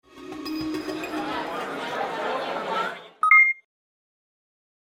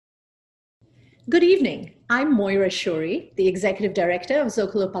Good evening. I'm Moira Shuri, the Executive Director of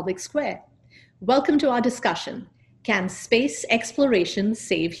Zocalo Public Square. Welcome to our discussion, Can Space Exploration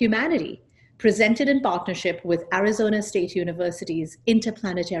Save Humanity? Presented in partnership with Arizona State University's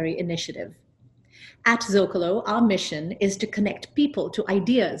Interplanetary Initiative. At Zocalo, our mission is to connect people to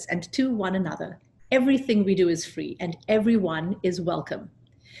ideas and to one another. Everything we do is free and everyone is welcome.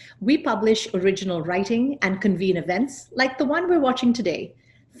 We publish original writing and convene events like the one we're watching today.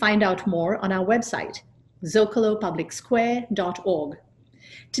 Find out more on our website, zocalopublicsquare.org.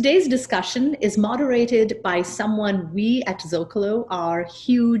 Today's discussion is moderated by someone we at Zocalo are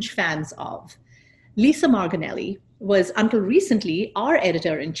huge fans of. Lisa Margonelli was until recently our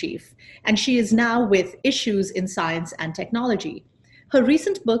editor-in-chief, and she is now with Issues in Science and Technology. Her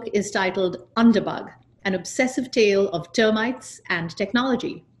recent book is titled Underbug, an obsessive tale of termites and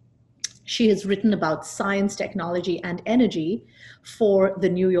technology. She has written about science, technology, and energy for the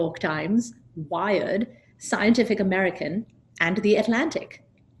New York Times, Wired, Scientific American, and The Atlantic.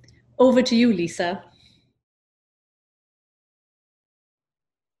 Over to you, Lisa.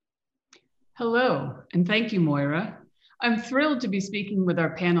 Hello, and thank you, Moira. I'm thrilled to be speaking with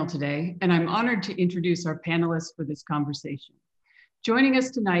our panel today, and I'm honored to introduce our panelists for this conversation. Joining us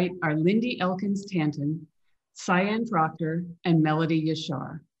tonight are Lindy Elkins-Tanton, Cyan Proctor, and Melody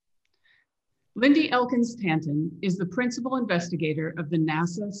Yashar. Lindy Elkins-Tanton is the principal investigator of the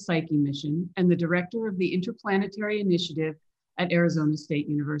NASA Psyche mission and the director of the Interplanetary Initiative at Arizona State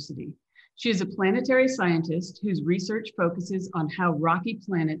University. She is a planetary scientist whose research focuses on how rocky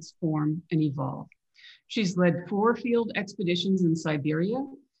planets form and evolve. She's led 4 field expeditions in Siberia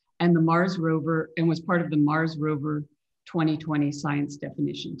and the Mars rover, and was part of the Mars rover 2020 science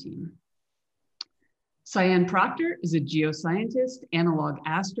definition team. Cyan Proctor is a geoscientist, analog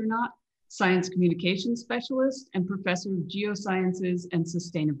astronaut, science communication specialist, and professor of geosciences and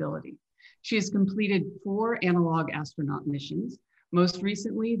sustainability. She has completed 4 analog astronaut missions, most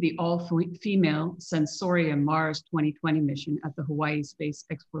recently the all-female Sensoria Mars 2020 mission at the Hawaii Space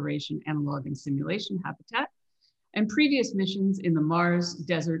Exploration Analog and Simulation Habitat, and previous missions in the Mars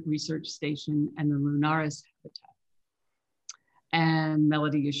Desert Research Station and the Lunaris Habitat. And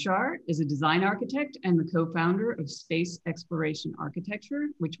Melody Yashar is a design architect and the co-founder of Space Exploration Architecture,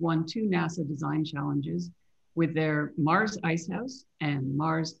 which won 2 NASA design challenges with their Mars Icehouse and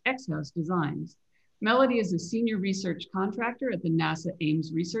Mars X-House designs. Melody is a senior research contractor at the NASA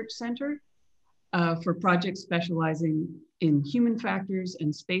Ames Research Center for projects specializing in human factors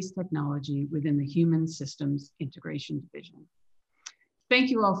and space technology within the Human Systems Integration Division. Thank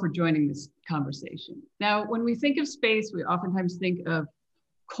you all for joining this conversation. Now, when we think of space, we oftentimes think of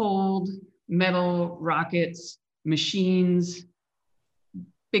cold, metal, rockets, machines,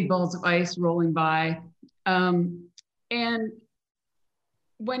 big balls of ice rolling by. And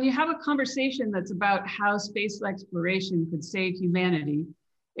when you have a conversation that's about how space exploration could save humanity,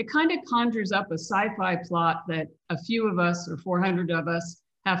 it kind of conjures up a sci-fi plot that a few of us, or 400 of us,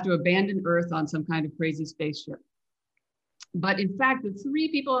 have to abandon Earth on some kind of crazy spaceship. But in fact, the 3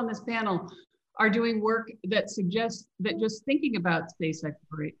 people on this panel are doing work that suggests that just thinking about space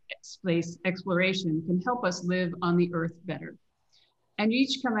exploration can help us live on the Earth better. And you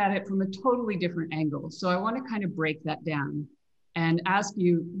each come at it from a totally different angle. So I want to kind of break that down and ask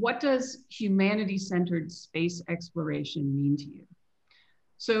you, what does humanity-centered space exploration mean to you?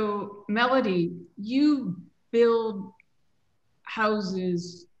 So Melody, you build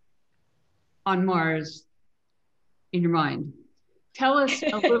houses on Mars in your mind. Tell us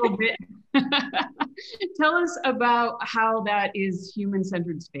a little bit, tell us about how that is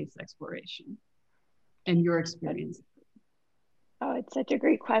human-centered space exploration and your experience. Oh, it's such a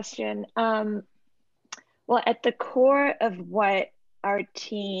great question. Well, at the core of what our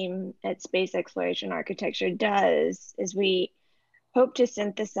team at Space Exploration Architecture does is we hope to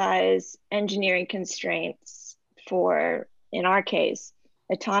synthesize engineering constraints for, in our case,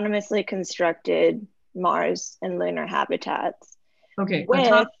 autonomously constructed Mars and lunar habitats. Okay,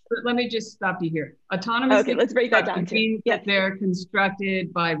 let me just stop you here. Autonomously, okay, let's break that down means that they're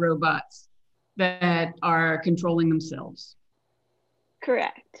constructed by robots that are controlling themselves.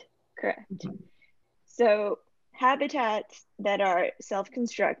 Correct. Okay. So habitats that are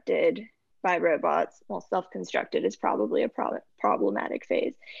self-constructed by robots, well, self-constructed is probably a problematic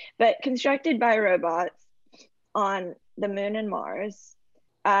phase, but constructed by robots on the Moon and Mars.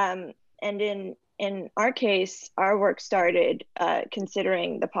 And in our case, our work started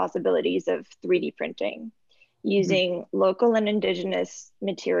considering the possibilities of 3D printing using local and indigenous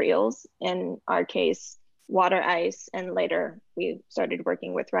materials, in our case, water ice, and later we started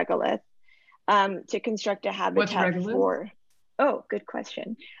working with regolith to construct a habitat for Oh, good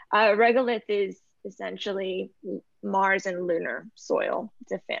question. Regolith is essentially Mars and lunar soil.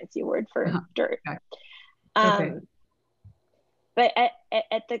 It's a fancy word for dirt. Okay. Okay. Um, but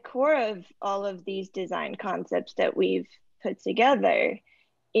at the core of all of these design concepts that we've put together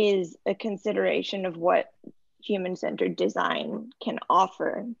is a consideration of what human-centered design can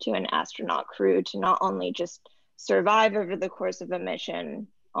offer to an astronaut crew to not only just survive over the course of a mission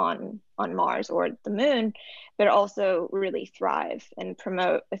on Mars or the moon, but also really thrive and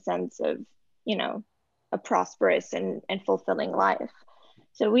promote a sense of, you know, a prosperous and fulfilling life.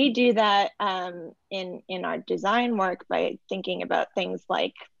 So we do that in our design work by thinking about things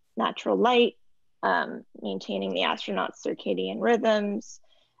like natural light, maintaining the astronauts' circadian rhythms,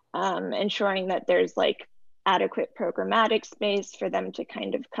 ensuring that there's like adequate programmatic space for them to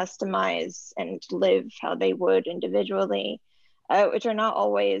kind of customize and live how they would individually, which are not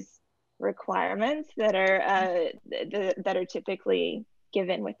always requirements that are typically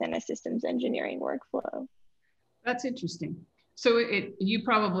given within a systems engineering workflow. That's interesting. So you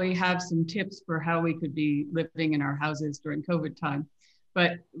probably have some tips for how we could be living in our houses during COVID time.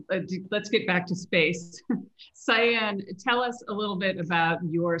 But let's get back to space. Cyan, tell us a little bit about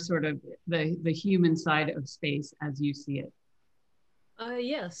your sort of the human side of space as you see it.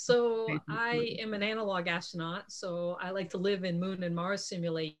 Yeah, so I am an analog astronaut, so I like to live in Moon and Mars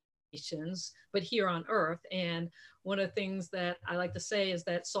simulations, but here on Earth. And one of the things that I like to say is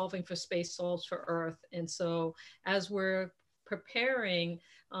that solving for space solves for Earth. And so as we're preparing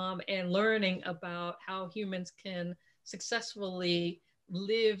and learning about how humans can successfully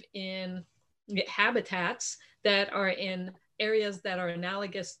live in habitats that are in areas that are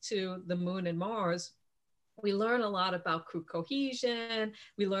analogous to the Moon and Mars, we learn a lot about crew cohesion.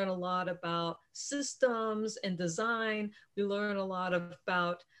 We learn a lot about systems and design. We learn a lot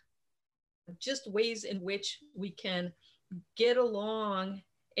about just ways in which we can get along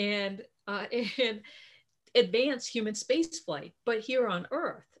and advance human spaceflight, but here on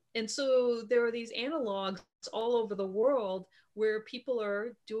Earth. And so there are these analogs all over the world where people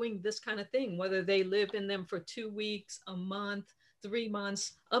are doing this kind of thing, whether they live in them for 2 weeks, a month, 3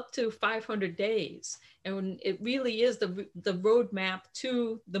 months, up to 500 days. And it really is the roadmap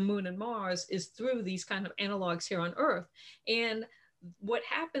to the Moon and Mars is through these kind of analogs here on Earth. And what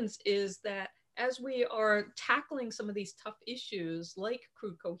happens is that as we are tackling some of these tough issues like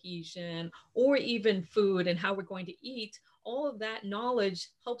crew cohesion or even food and how we're going to eat, all of that knowledge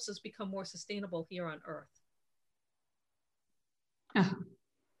helps us become more sustainable here on Earth. Oh,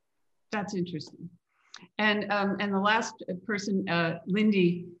 that's interesting. And the last person,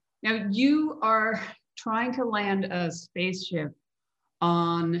 Lindy, now you are trying to land a spaceship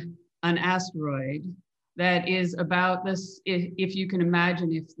on an asteroid that is about this, if you can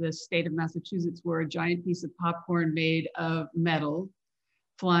imagine if the state of Massachusetts were a giant piece of popcorn made of metal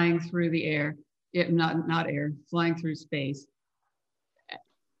flying through the air, not air, flying through space.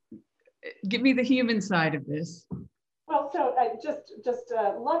 Give me the human side of this. Well, so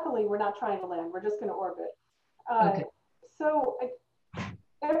luckily we're not trying to land, we're just going to orbit. Okay. So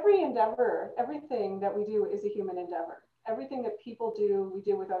every endeavor, everything that we do is a human endeavor. Everything that people do, we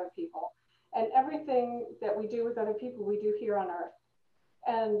do with other people. And everything that we do with other people, we do here on Earth.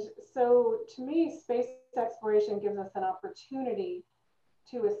 And so to me, space exploration gives us an opportunity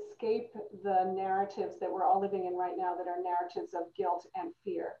to escape the narratives that we're all living in right now that are narratives of guilt and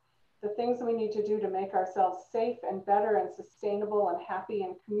fear. The things that we need to do to make ourselves safe and better and sustainable and happy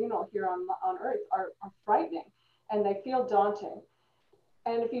and communal here on Earth are frightening, and they feel daunting.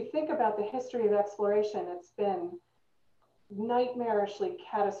 And if you think about the history of exploration, it's been nightmarishly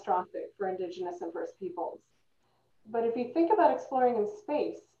catastrophic for Indigenous and First Peoples. But if you think about exploring in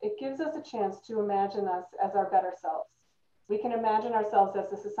space, it gives us a chance to imagine us as our better selves. We can imagine ourselves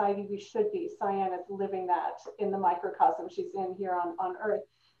as the society we should be. Cyan is living that in the microcosm she's in here on Earth.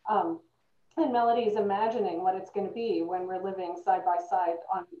 And Melody is imagining what it's going to be when we're living side by side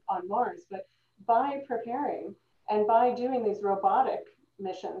on Mars. But by preparing and by doing these robotic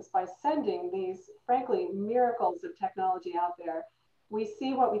missions, by sending these, frankly, miracles of technology out there, we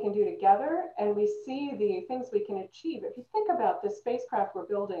see what we can do together and we see the things we can achieve. If you think about this spacecraft we're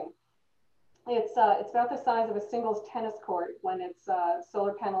building, it's about the size of a singles tennis court when its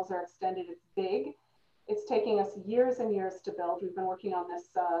solar panels are extended. It's big. It's taking us years and years to build. We've been working on this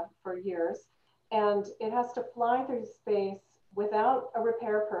for years. And it has to fly through space without a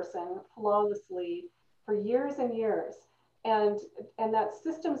repair person flawlessly for years and years. And that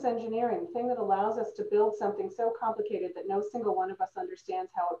systems engineering thing that allows us to build something so complicated that no single one of us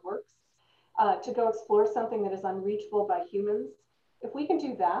understands how it works, to go explore something that is unreachable by humans. If we can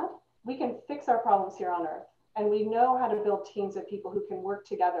do that, we can fix our problems here on Earth. And we know how to build teams of people who can work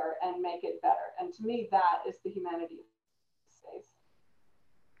together and make it better. And to me, that is the humanity of space.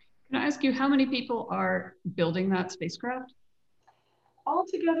 Can I ask you how many people are building that spacecraft? All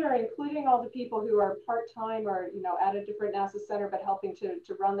together, including all the people who are part-time or at a different NASA center, but helping to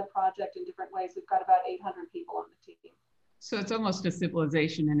run the project in different ways, we've got about 800 people on the team. So it's almost a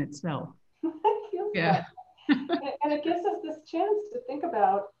civilization in itself. It feels Yeah. and it gives us this chance to think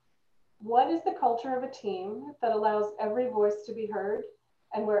about what is the culture of a team that allows every voice to be heard,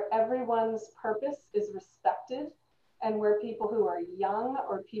 and where everyone's purpose is respected, and where people who are young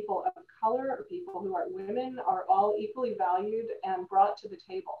or people of color or people who are women are all equally valued and brought to the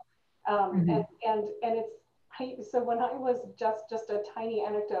table. And it's, so when I was just a tiny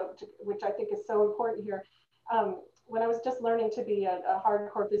anecdote, which I think is so important here, when I was just learning to be a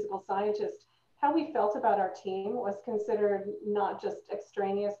hardcore physical scientist, how we felt about our team was considered not just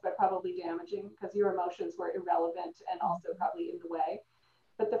extraneous, but probably damaging, because your emotions were irrelevant and also probably in the way.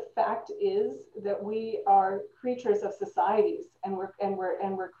 But the fact is that we are creatures of societies, and we're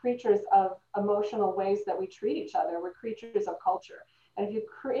creatures of emotional ways that we treat each other. We're creatures of culture. And if you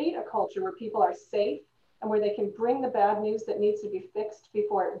create a culture where people are safe and where they can bring the bad news that needs to be fixed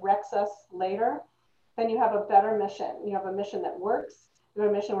before it wrecks us later, then you have a better mission. You have a mission that works. You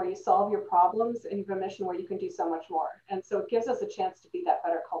have a mission where you solve your problems, and you have a mission where you can do so much more. And so it gives us a chance to be that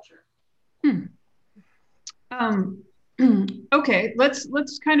better culture. Okay, let's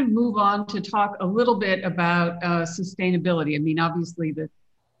kind of move on to talk a little bit about sustainability. I mean, obviously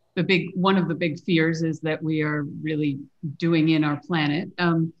one of the big fears is that we are really doing in our planet.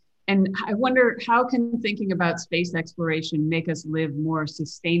 And I wonder, how can thinking about space exploration make us live more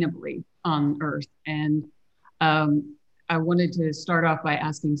sustainably on Earth? And I wanted to start off by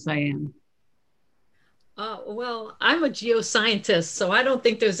asking Cyan. Well, I'm a geoscientist, so I don't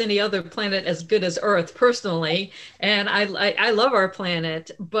think there's any other planet as good as Earth personally. And I love our planet,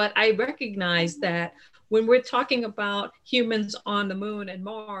 but I recognize that when we're talking about humans on the moon and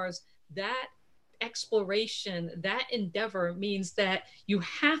Mars, that exploration, that endeavor means that you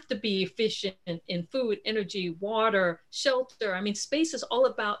have to be efficient in food, energy, water, shelter. I mean, space is all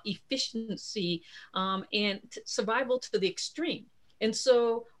about efficiency and survival to the extreme. And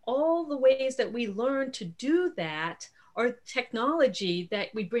so all the ways that we learn to do that are technology that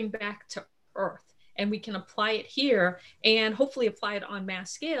we bring back to Earth, and we can apply it here and hopefully apply it on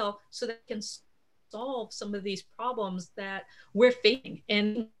mass scale so that it can solve some of these problems that we're facing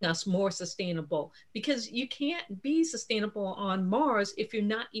and make us more sustainable. Because you can't be sustainable on Mars if you're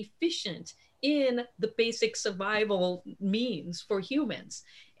not efficient in the basic survival means for humans.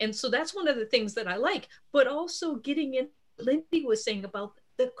 And so that's one of the things that I like, but also getting in Lindy was saying about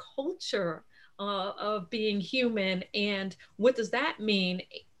the culture of being human and what does that mean.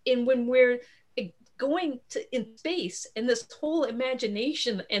 And when we're going to in space and this whole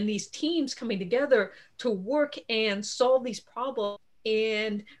imagination and these teams coming together to work and solve these problems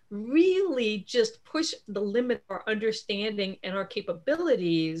and really just push the limit of our understanding and our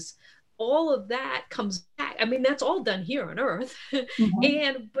capabilities, all of that comes back. I mean, that's all done here on Earth. But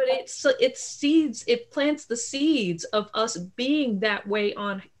it plants the seeds of us being that way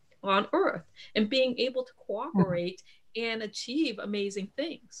on Earth and being able to cooperate and achieve amazing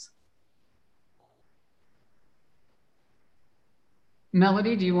things.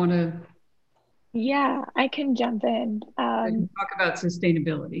 Melody, do you want to? Yeah, I can jump in. I can talk about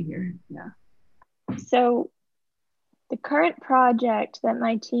sustainability here. Yeah. So the current project that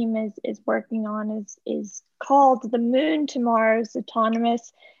my team is working on is called the Moon to Mars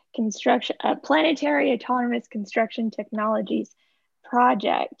Autonomous Construction, Planetary Autonomous Construction Technologies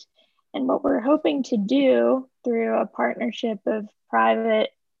Project. And what we're hoping to do through a partnership of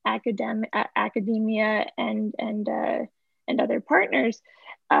private academia and other partners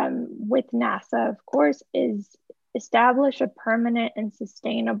with NASA, of course, is establish a permanent and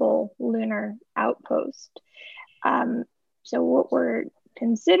sustainable lunar outpost. So what we're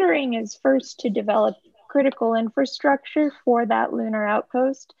considering is first to develop critical infrastructure for that lunar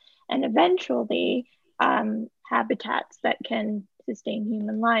outpost, and eventually habitats that can sustain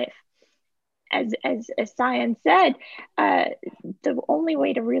human life. As Cyan said, the only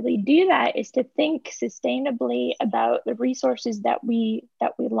way to really do that is to think sustainably about the resources that we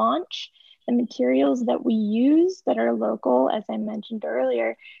launch, the materials that we use that are local, as I mentioned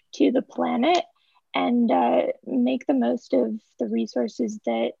earlier, to the planet, and make the most of the resources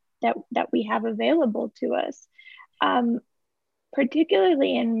that we have available to us.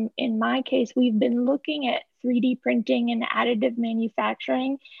 Particularly in my case, we've been looking at 3D printing and additive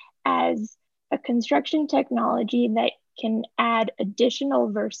manufacturing as a construction technology that can add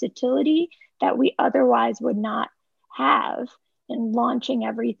additional versatility that we otherwise would not have in launching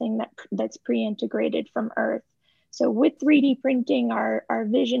everything that's pre-integrated from Earth. So with 3D printing, our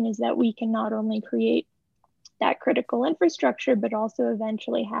vision is that we can not only create that critical infrastructure, but also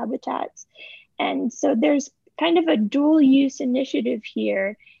eventually habitats. And so there's kind of a dual use initiative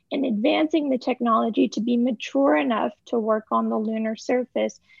here in advancing the technology to be mature enough to work on the lunar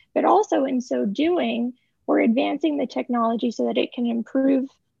surface, but also in so doing, we're advancing the technology so that it can improve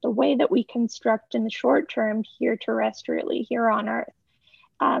the way that we construct in the short term here terrestrially, here on Earth.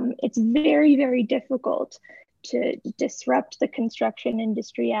 It's very, very difficult to disrupt the construction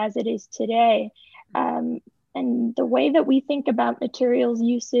industry as it is today. And the way that we think about materials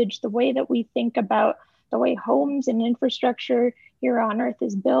usage, the way that we think about the way homes and infrastructure here on Earth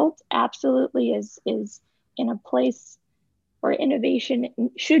is built, absolutely is in a place where innovation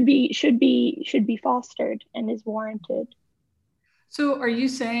should be fostered and is warranted. So are you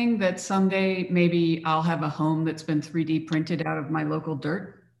saying that someday maybe I'll have a home that's been 3D printed out of my local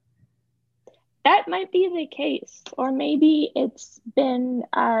dirt? That might be the case, or maybe it's been,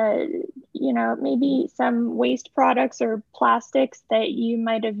 maybe some waste products or plastics that you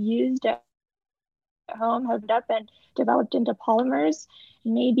might have used at home have up and developed into polymers.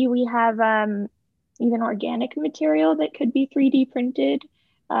 Maybe we have even organic material that could be 3D printed.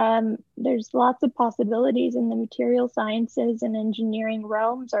 There's lots of possibilities in the material sciences and engineering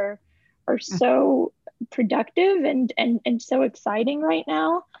realms are so productive and so exciting right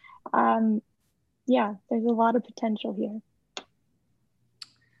now. Yeah, there's a lot of potential here.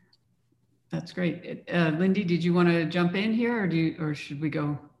 That's great. Lindy, did you want to jump in here, or should we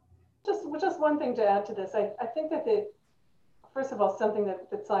go? Just one thing to add to this. I think that first of all, something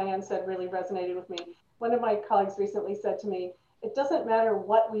that Cyan said really resonated with me. One of my colleagues recently said to me, it doesn't matter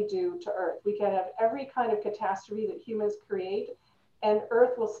what we do to Earth. We can have every kind of catastrophe that humans create, and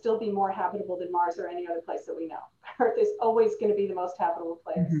Earth will still be more habitable than Mars or any other place that we know. Earth is always going to be the most habitable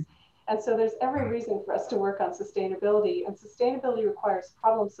place. Mm-hmm. And so there's every reason for us to work on sustainability, and sustainability requires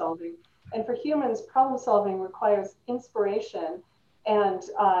problem solving. And for humans, problem solving requires inspiration and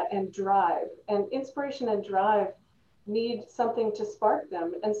drive. And inspiration and drive need something to spark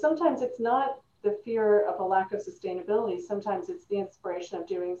them. And sometimes it's not the fear of a lack of sustainability. Sometimes it's the inspiration of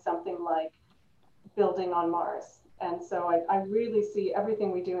doing something like building on Mars. And so I really see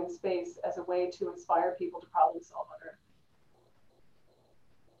everything we do in space as a way to inspire people to problem solve on Earth.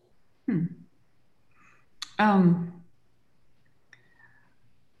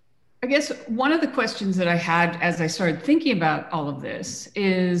 I guess one of the questions that I had as I started thinking about all of this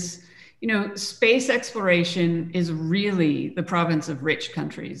is, space exploration is really the province of rich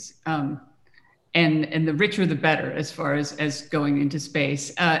countries. And the richer, the better as far as going into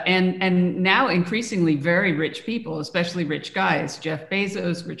space. And now increasingly very rich people, especially rich guys, Jeff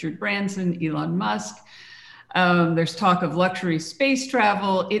Bezos, Richard Branson, Elon Musk. There's talk of luxury space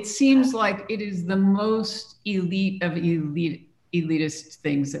travel. It seems like it is the most elite of elitist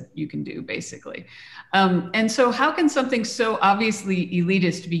things that you can do, basically. And so how can something so obviously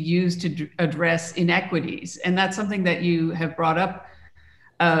elitist be used to address inequities? And that's something that you have brought up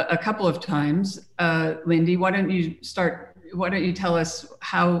a couple of times. Lindy, why don't you tell us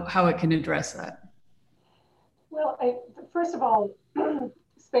how it can address that? Well, first of all,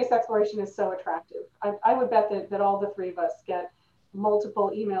 space exploration is so attractive. I would bet that all the three of us get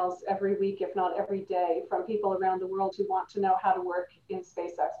multiple emails every week, if not every day, from people around the world who want to know how to work in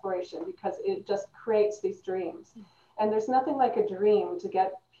space exploration, because it just creates these dreams. And there's nothing like a dream to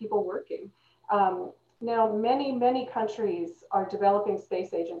get people working. Now, many, many countries are developing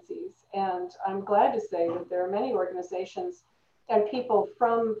space agencies, and I'm glad to say that there are many organizations and people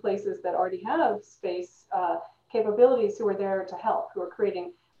from places that already have space capabilities who are there to help, who are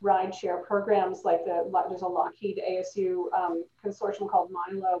creating rideshare programs like there's a Lockheed ASU consortium called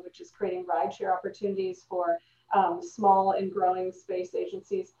Milo, which is creating rideshare opportunities for small and growing space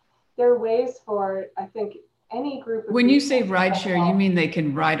agencies. There are ways for, I think, any group of When you say rideshare, you mean they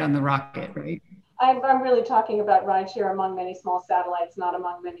can ride on the rocket, right? I'm really talking about rideshare among many small satellites, not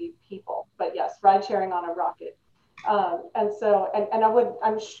among many people, but yes, ride sharing on a rocket.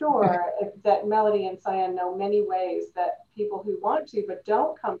 I'm sure that Melody and Cyan know many ways that people who want to but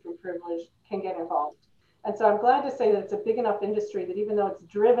don't come from privilege can get involved. And so I'm glad to say that it's a big enough industry that even though it's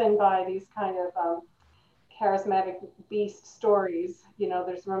driven by these kind of charismatic beast stories,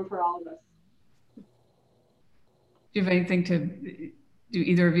 there's room for all of us. Do you have anything do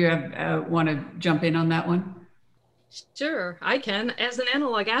either of you want to jump in on that one? Sure, I can. As an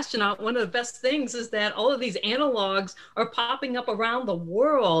analog astronaut, one of the best things is that all of these analogs are popping up around the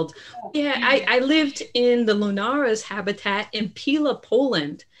world. Yeah, I lived in the Lunaris habitat in Pila,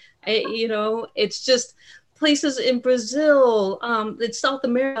 Poland. It's just places in Brazil, it's South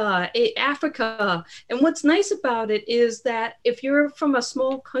America, Africa. And what's nice about it is that if you're from a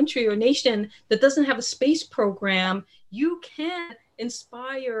small country or nation that doesn't have a space program, you can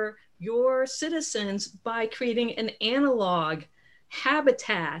inspire your citizens by creating an analog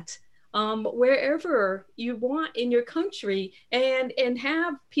habitat wherever you want in your country, and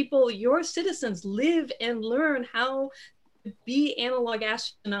have people, your citizens, live and learn how to be analog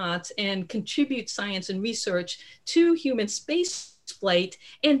astronauts and contribute science and research to human space flight,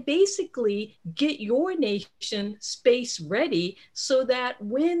 and basically get your nation space ready so that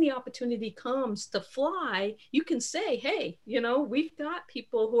when the opportunity comes to fly, you can say, hey, we've got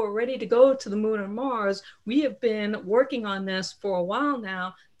people who are ready to go to the moon or Mars. We have been working on this for a while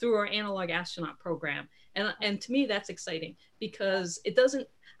now through our analog astronaut program. And to me, that's exciting because it doesn't,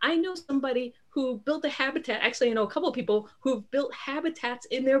 I know somebody who built a habitat. Actually, I know a couple of people who've built habitats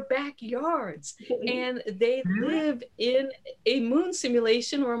in their backyards, and they live in a moon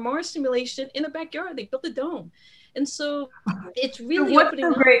simulation or a Mars simulation in the backyard. They built a dome. And so it's really opening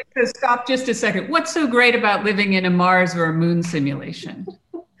up. Great? So stop just a second. What's so great about living in a Mars or a moon simulation?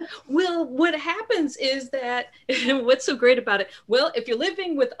 Well, what happens is that, what's so great about it? Well, if you're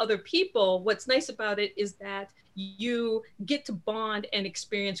living with other people, what's nice about it is that you get to bond and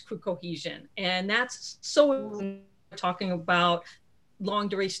experience crew cohesion. And that's so talking about long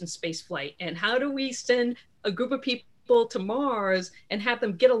duration space flight. And how do we send a group of people to Mars and have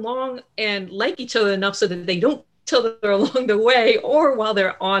them get along and like each other enough so that they don't each other along the way or while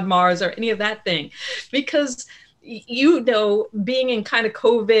they're on Mars or any of that thing? Because being in kind of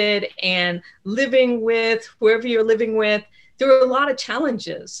COVID and living with whoever you're living with, there are a lot of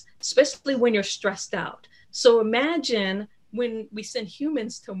challenges, especially when you're stressed out. So imagine when we send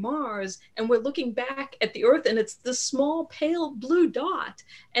humans to Mars and we're looking back at the Earth and it's this small pale blue dot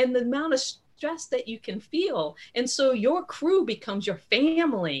and the amount of stress that you can feel. And so your crew becomes your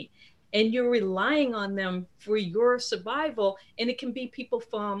family, and you're relying on them for your survival. And it can be people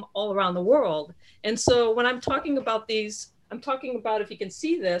from all around the world. And so when I'm talking about these, I'm talking about, if you can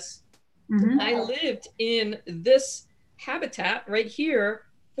see this, I lived in this habitat right here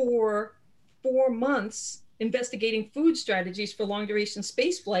for 4 months investigating food strategies for long duration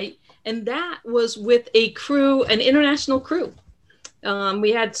space flight. And that was with a crew, an international crew.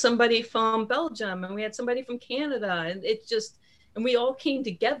 We had somebody from Belgium and we had somebody from Canada, and we all came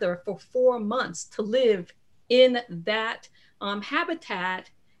together for 4 months to live in that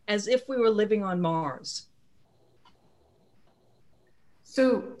habitat as if we were living on Mars.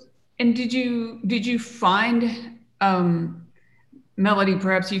 So, and did you find, Melody,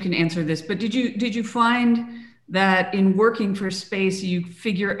 perhaps you can answer this, but did you find that in working for space, you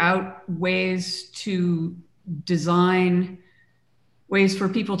figure out ways to design ways for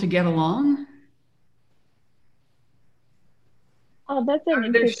people to get along? Oh, that's an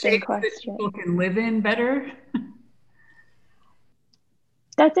interesting question. People can live in better?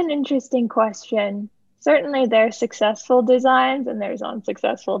 That's an interesting question. Certainly there are successful designs and there's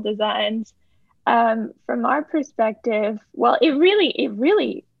unsuccessful designs. From our perspective, well,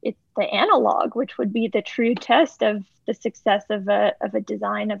 it's the analog, which would be the true test of the success of a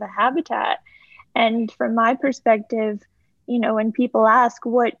design of a habitat. And from my perspective, when people ask,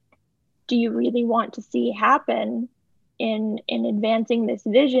 what do you really want to see happen in advancing this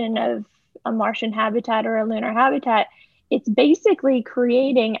vision of a Martian habitat or a lunar habitat, it's basically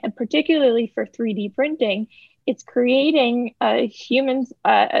creating, and particularly for 3D printing, it's creating a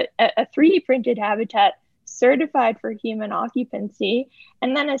 3D printed habitat certified for human occupancy,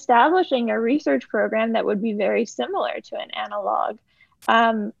 and then establishing a research program that would be very similar to an analog.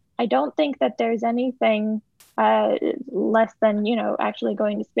 I don't think that there's anything less than, actually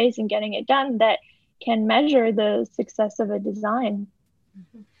going to space and getting it done that can measure the success of a design.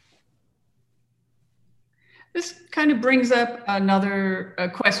 This kind of brings up another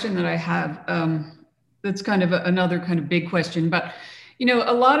question that I have. That's kind of another kind of big question, but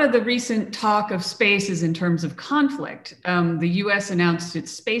a lot of the recent talk of space is in terms of conflict. The US announced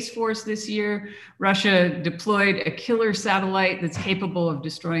its Space Force this year. Russia deployed a killer satellite that's capable of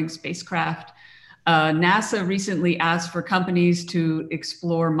destroying spacecraft. NASA recently asked for companies to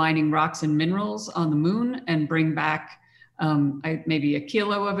explore mining rocks and minerals on the moon and bring back maybe a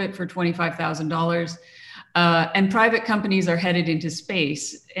kilo of it for $25,000. And private companies are headed into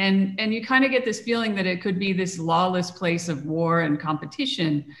space. And you kind of get this feeling that it could be this lawless place of war and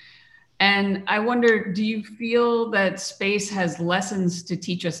competition. And I wonder, do you feel that space has lessons to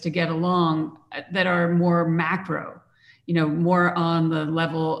teach us to get along that are more macro, you know, more on the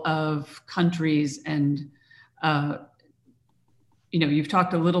level of countries and, you know, you've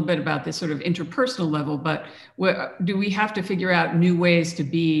talked a little bit about this sort of interpersonal level, but do we have to figure out new ways to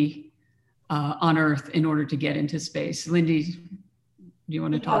be on Earth in order to get into space? Lindy, do you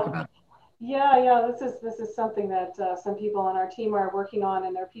want to talk about that? Yeah. This is something that some people on our team are working on,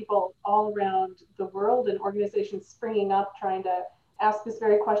 and there are people all around the world and organizations springing up trying to ask this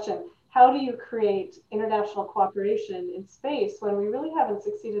very question. How do you create international cooperation in space when we really haven't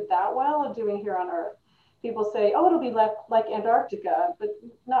succeeded that well at doing here on Earth? People say, oh, it'll be like Antarctica, but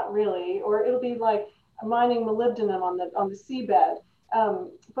not really, or it'll be like mining molybdenum on the seabed.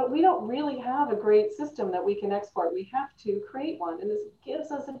 But we don't really have a great system that we can export. We have to create one, and this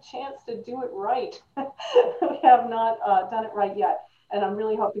gives us a chance to do it right. We have not done it right yet, and I'm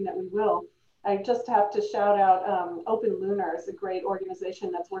really hoping that we will. I just have to shout out Open Lunar is a great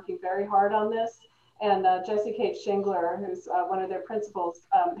organization that's working very hard on this. And Jessie Kate Shingler, who's one of their principals,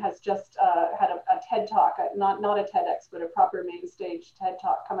 has just had a TED Talk, not a TEDx, but a proper main stage TED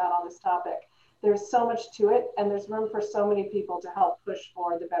Talk come out on this topic. There's so much to it, and there's room for so many people to help push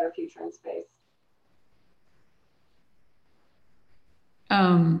for the better future in space.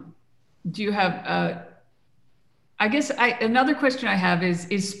 Do you have, I guess another question I have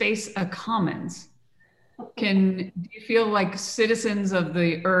is space a commons? Do you feel like citizens of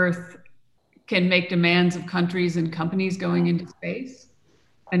the Earth can make demands of countries and companies going into space?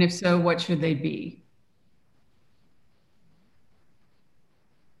 And if so, what should they be?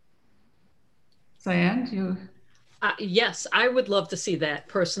 Cyan, you? Yes, I would love to see that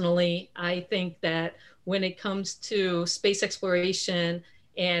personally. I think that when it comes to space exploration,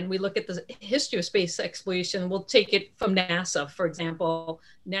 and we look at the history of space exploration, we'll take it from NASA, for example.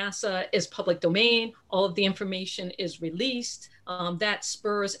 NASA is public domain. All of the information is released. That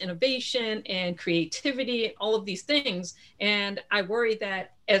spurs innovation and creativity, all of these things. And I worry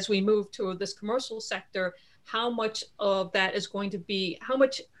that as we move to this commercial sector, how much of that is going to be, how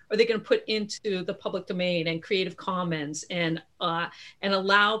much are they going to put into the public domain and Creative Commons and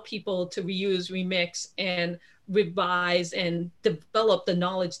allow people to reuse, remix, and revise and develop the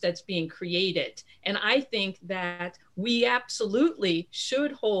knowledge that's being created? And I think that we absolutely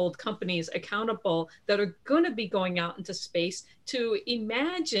should hold companies accountable that are going to be going out into space to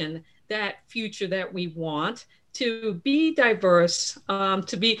imagine that future that we want, to be diverse,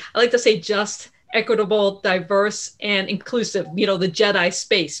 to be, I like to say, just, equitable, diverse, and inclusive, you know, the Jedi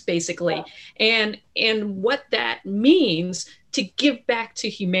space, basically. And what that means to give back to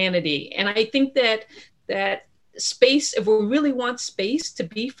humanity. And I think that space, if we really want space to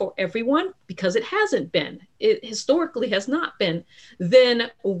be for everyone, because it hasn't been, it historically has not been,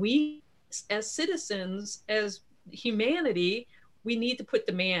 then we as citizens, as humanity, we need to put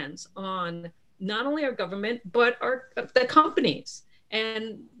demands on not only our government, but the companies,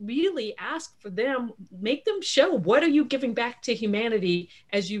 and really ask for them, make them show, what are you giving back to humanity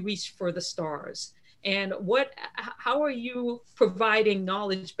as you reach for the stars? And how are you providing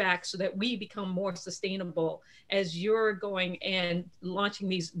knowledge back so that we become more sustainable as you're going and launching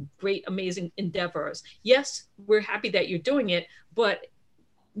these great, amazing endeavors? Yes, we're happy that you're doing it, but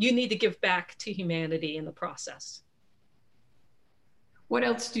you need to give back to humanity in the process.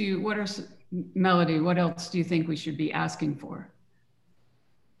 Melody, what else do you think we should be asking for?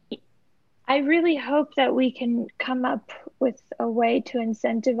 I really hope that we can come up with a way to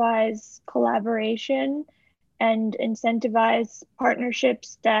incentivize collaboration and incentivize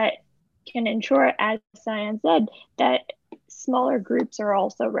partnerships that can ensure, as Cyan said, that smaller groups are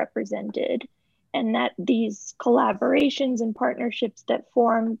also represented, and that these collaborations and partnerships that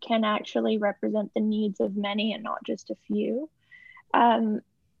form can actually represent the needs of many and not just a few.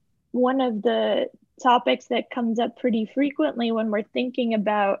 One of the topics that comes up pretty frequently when we're thinking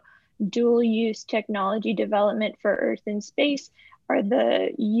about dual use technology development for Earth and space are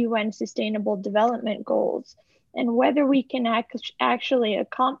the UN Sustainable Development Goals. And whether we can actually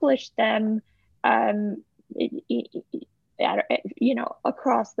accomplish them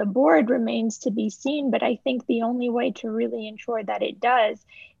across the board remains to be seen. But I think the only way to really ensure that it does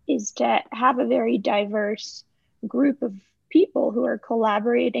is to have a very diverse group of people who are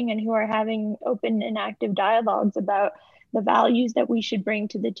collaborating and who are having open and active dialogues about the values that we should bring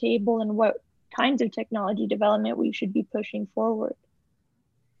to the table and what kinds of technology development we should be pushing forward.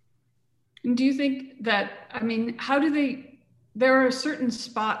 Do you think that, I mean, there are certain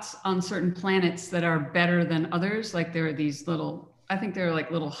spots on certain planets that are better than others? Like there are these little, I think there are like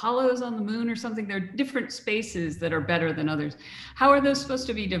little hollows on the moon or something. There are different spaces that are better than others. How are those supposed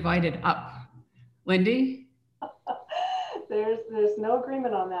to be divided up? Lindy? There's no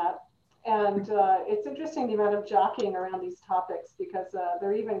agreement on that. And it's interesting the amount of jockeying around these topics, because there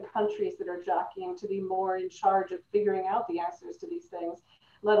are even countries that are jockeying to be more in charge of figuring out the answers to these things,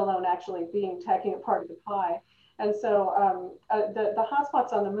 let alone actually taking a part of the pie. And so the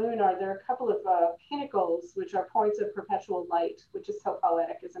hotspots on the moon there are a couple of pinnacles, which are points of perpetual light, which is so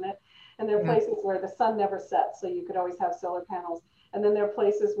poetic, isn't it? And there are places where the sun never sets, so you could always have solar panels. And then there are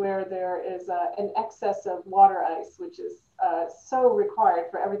places where there is an excess of water ice, which is so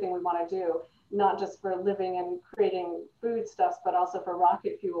required for everything we want to do, not just for living and creating foodstuffs, but also for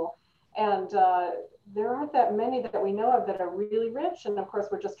rocket fuel. And there aren't that many that we know of that are really rich. And of course,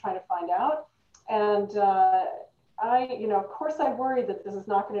 we're just trying to find out. And of course, I worry that this is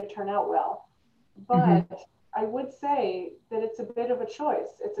not going to turn out well. But I would say that it's a bit of a choice.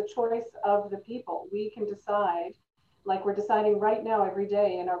 It's a choice of the people. We can decide, like we're deciding right now every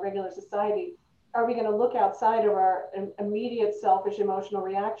day in our regular society, are we going to look outside of our immediate selfish emotional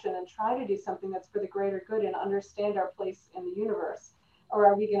reaction and try to do something that's for the greater good and understand our place in the universe? Or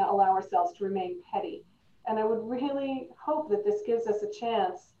are we going to allow ourselves to remain petty? And I would really hope that this gives us a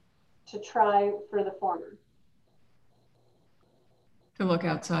chance to try for the former. To look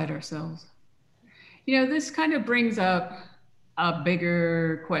outside ourselves. You know, this kind of brings up a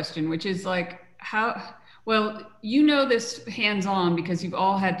bigger question, which is like well, you know this hands-on because you've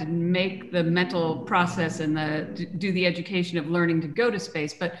all had to make the mental process and do the education of learning to go to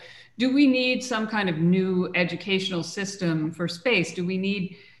space. But do we need some kind of new educational system for space? Do we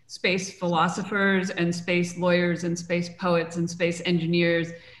need space philosophers and space lawyers and space poets and space engineers?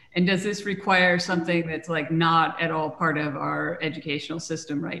 And does this require something that's like not at all part of our educational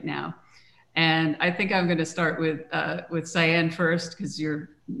system right now? And I think I'm going to start with Cyan first, because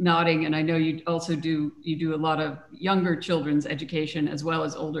you're nodding, and I know you also do a lot of younger children's education as well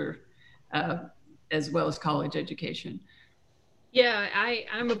as older, as well as college education. Yeah,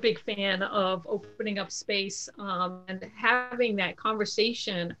 I'm a big fan of opening up space and having that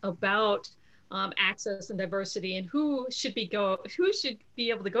conversation about access and diversity and who should be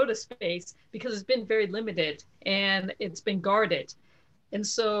able to go to space, because it's been very limited and it's been guarded. And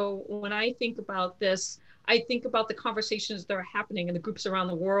so when I think about this, I think about the conversations that are happening in the groups around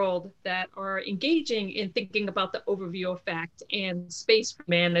the world that are engaging in thinking about the overview effect and space for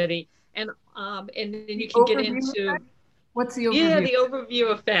humanity. And then you can get into effect? What's the overview? Yeah, the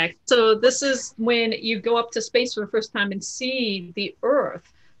overview effect. So this is when you go up to space for the first time and see the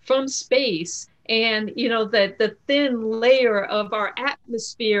Earth from space, and the thin layer of our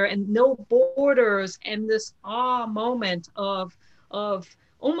atmosphere and no borders, and this awe moment of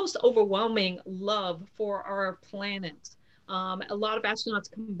almost overwhelming love for our planet. A lot of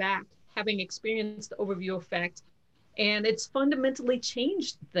astronauts come back having experienced the overview effect, and it's fundamentally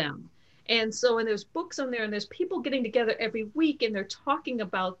changed them. And there's books on there, and there's people getting together every week, and they're talking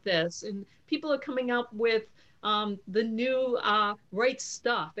about this, and people are coming up with the new Right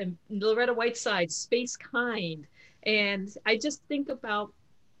Stuff, and Loretta Whiteside's Space Kind. And I just think about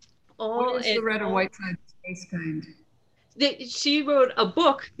what is Loretta Whiteside's Space Kind? She wrote a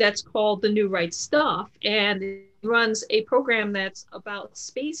book that's called The New Right Stuff, and it runs a program that's about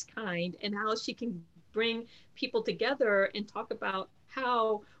space kind and how she can bring people together and talk about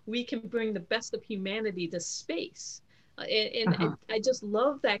how we can bring the best of humanity to space. I just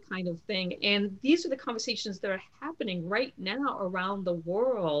love that kind of thing. And these are the conversations that are happening right now around the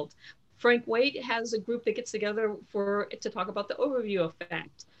world. Frank Waite has a group that gets together to talk about the overview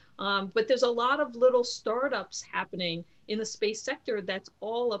effect. But there's a lot of little startups happening in the space sector that's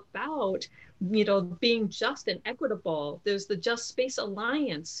all about, being just and equitable. There's the Just Space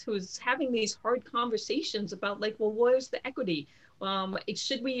Alliance, who's having these hard conversations about where's the equity?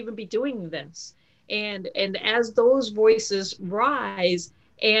 Should we even be doing this? And as those voices rise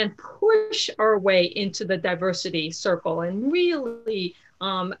and push our way into the diversity circle and really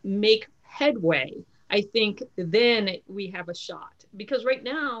make headway, I think then we have a shot. Because right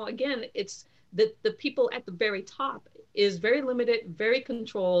now, again, it's the people at the very top is very limited, very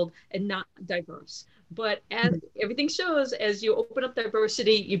controlled, and not diverse. But as everything shows, as you open up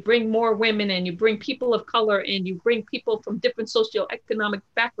diversity, you bring more women, and you bring people of color, and you bring people from different socioeconomic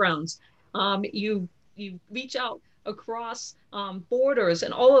backgrounds. You reach out across borders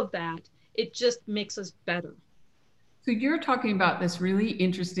and all of that. It just makes us better. So you're talking about this really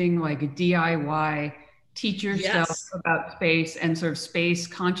interesting, DIY teach yourself about space and sort of space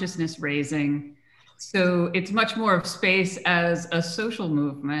consciousness raising. So it's much more of space as a social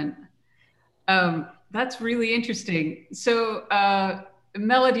movement. That's really interesting. So,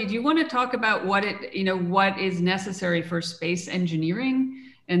 Melody, do you want to talk about what what is necessary for space engineering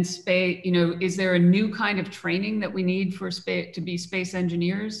and space? Is there a new kind of training that we need for space to be space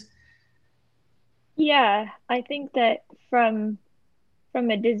engineers? Yeah, I think that from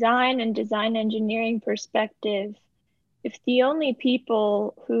a design and design engineering perspective, if the only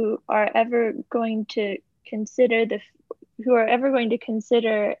people who are ever going to consider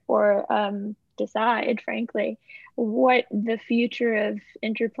or decide, frankly, what the future of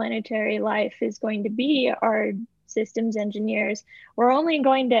interplanetary life is going to be are systems engineers, we're only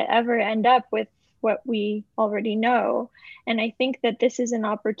going to ever end up with what we already know. And I think that this is an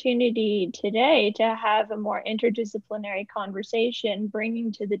opportunity today to have a more interdisciplinary conversation,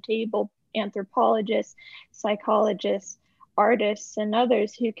 bringing to the table anthropologists, psychologists, artists, and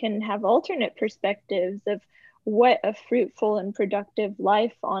others who can have alternate perspectives of what a fruitful and productive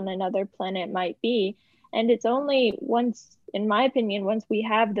life on another planet might be. And it's only once, in my opinion, once we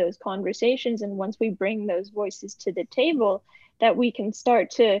have those conversations and once we bring those voices to the table, that we can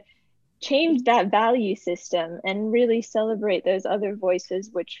start to change that value system and really celebrate those other voices,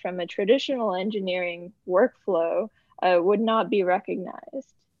 which from a traditional engineering workflow would not be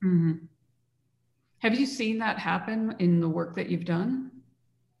recognized. Mm-hmm. Have you seen that happen in the work that you've done?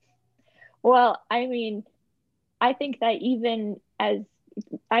 Well, I mean, I think that even as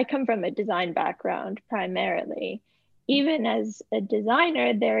I come from a design background primarily, even as a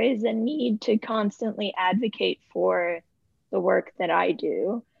designer, there is a need to constantly advocate for the work that I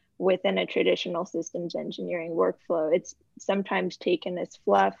do within a traditional systems engineering workflow. It's sometimes taken as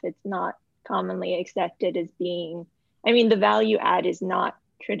fluff. It's not commonly accepted as being, I mean, the value add is not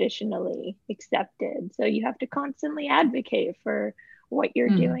traditionally accepted. So you have to constantly advocate for what you're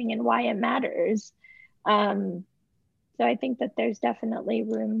doing and why it matters. So I think that there's definitely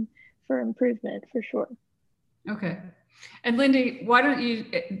room for improvement for sure. Okay. And Lindy,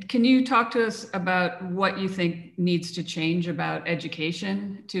 can you talk to us about what you think needs to change about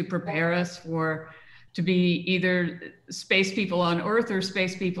education to prepare us to be either space people on Earth or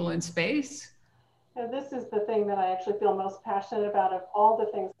space people in space? So this is the thing that I actually feel most passionate about of all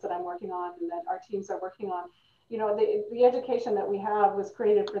the things that I'm working on and that our teams are working on. The education that we have was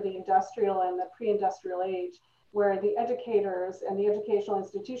created for the industrial and the pre-industrial age, where the educators and the educational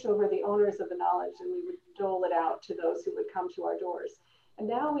institutions were the owners of the knowledge, and we would dole it out to those who would come to our doors. And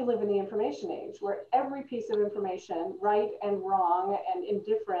now we live in the information age, where every piece of information, right and wrong and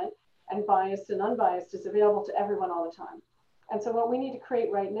indifferent and biased and unbiased, is available to everyone all the time. And so what we need to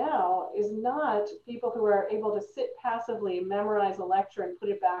create right now is not people who are able to sit passively, memorize a lecture and put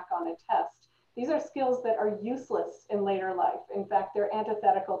it back on a test. These are skills that are useless in later life. In fact, they're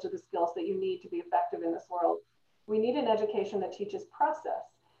antithetical to the skills that you need to be effective in this world. We need an education that teaches process.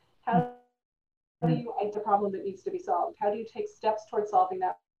 How do you identify the problem that needs to be solved? How do you take steps towards solving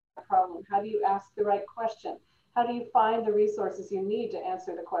that problem? How do you ask the right question? How do you find the resources you need to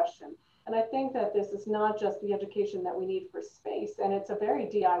answer the question? And I think that this is not just the education that we need for space, and it's a very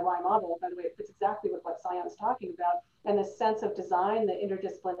DIY model, by the way. It fits exactly with what Sayan's talking about, and the sense of design, the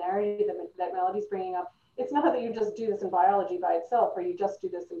interdisciplinarity that Melody's bringing up. It's not that you just do this in biology by itself, or you just do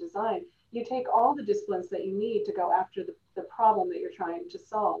this in design. You take all the disciplines that you need to go after the problem that you're trying to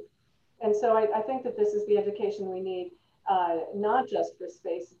solve. And so I think that this is the education we need, not just for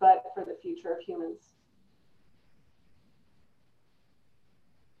space, but for the future of humans.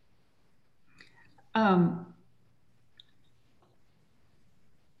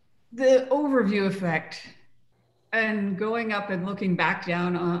 The overview effect and going up and looking back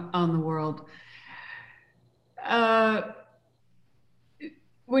down on the world.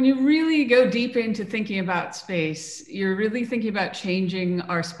 When you really go deep into thinking about space, you're really thinking about changing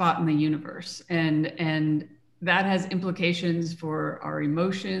our spot in the universe. And that has implications for our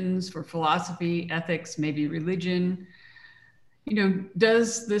emotions, for philosophy, ethics, maybe religion.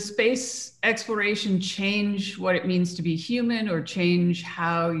 Does the space exploration change what it means to be human, or change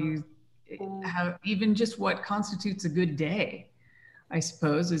how even just what constitutes a good day, I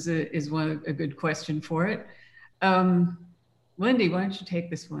suppose, is a good question for it. Lindy, why don't you take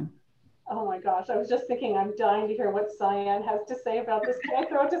this one? Oh my gosh, I was just thinking, I'm dying to hear what Sayan has to say about this. Can I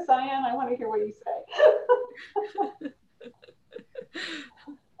throw it to Sayan? I want to hear what you say.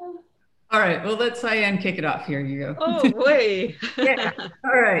 All right, well, let Sayan kick it off. Here you go. Oh, boy. Yeah,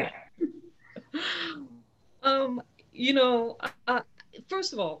 all right.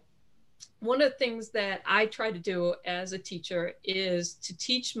 First of all, one of the things that I try to do as a teacher is to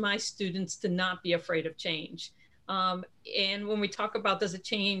teach my students to not be afraid of change. And when we talk about does it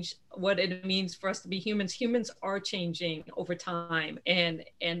change what it means for us to be humans, humans are changing over time, and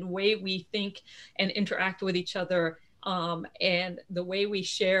the way we think and interact with each other, and the way we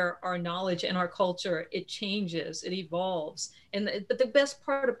share our knowledge and our culture, it changes, it evolves. But the best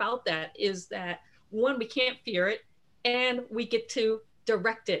part about that is that, one, we can't fear it, and we get to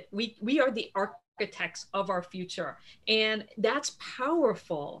direct it. We are the architects of our future, and that's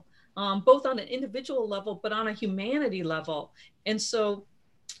powerful. Both on an individual level, but on a humanity level. And so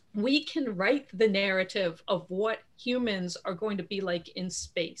we can write the narrative of what humans are going to be like in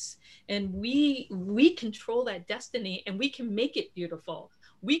space. And we control that destiny, and we can make it beautiful.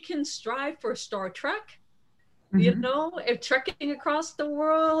 We can strive for Star Trek, you know, if trekking across the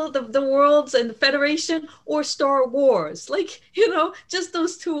world, of the worlds and the Federation, or Star Wars, like, you know, just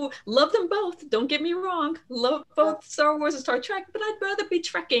those two. Love them both, don't get me wrong, love both Star Wars and Star Trek, but I'd rather be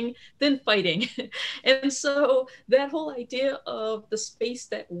trekking than fighting. And so that whole idea of the space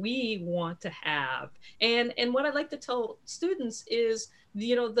that we want to have, and what I like to tell students is,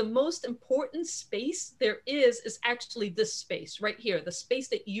 you know, the most important space there is actually this space right here, the space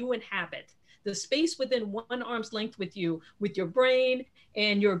that you inhabit, the space within one arm's length with you, with your brain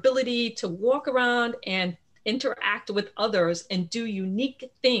and your ability to walk around and interact with others and do unique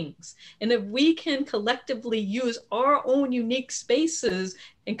things. And if we can collectively use our own unique spaces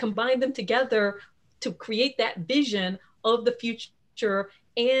and combine them together to create that vision of the future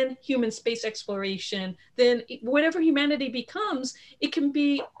and human space exploration, then whatever humanity becomes, it can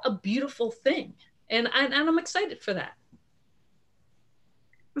be a beautiful thing. And I'm excited for that.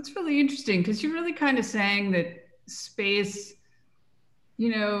 That's really interesting, because you're really kind of saying that space,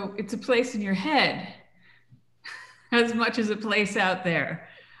 you know, it's a place in your head as much as a place out there.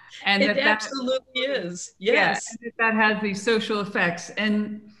 And it absolutely is. Yes. Yeah, that has these social effects.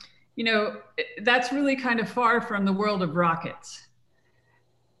 And, you know, that's really kind of far from the world of rockets.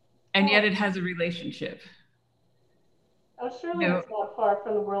 And yet it has a relationship. Oh, surely it's not far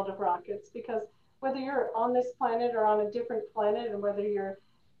from the world of rockets, because whether you're on this planet or on a different planet, and whether you're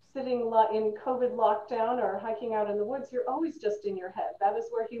sitting in COVID lockdown or hiking out in the woods, you're always just in your head. That is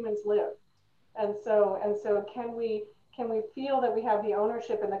where humans live. And so can we feel that we have the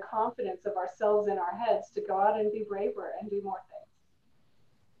ownership and the confidence of ourselves in our heads to go out and be braver and do more things?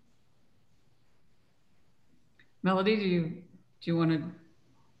 Melody, do you want to?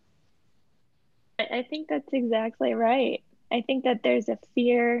 I think that's exactly right. I think that there's a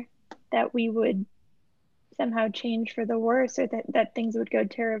fear that we would somehow change for the worse, or that things would go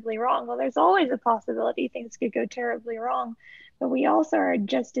terribly wrong. Well, there's always a possibility things could go terribly wrong, but we also are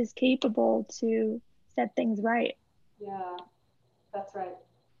just as capable to set things right. Yeah, that's right.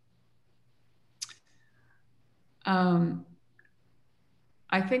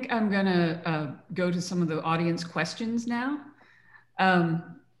 I think I'm gonna go to some of the audience questions now. The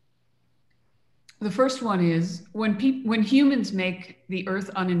first one is, when humans make the Earth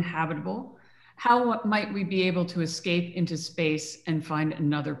uninhabitable, how might we be able to escape into space and find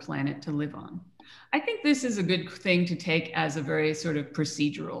another planet to live on? I think this is a good thing to take as a very sort of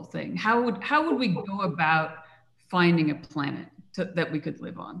procedural thing. How would we go about finding a planet that we could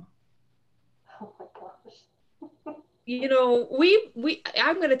live on? Oh my gosh. You know,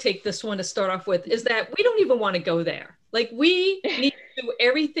 I'm going to take this one to start off with, is that we don't even want to go there. Like, we need to do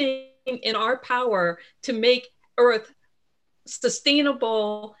everything in our power to make Earth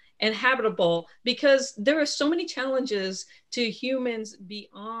sustainable and habitable, because there are so many challenges to humans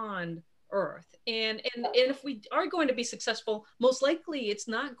beyond Earth. And if we are going to be successful, most likely it's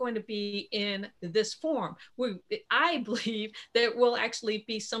not going to be in this form. I believe that will actually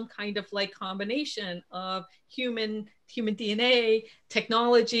be some kind of like combination of human DNA,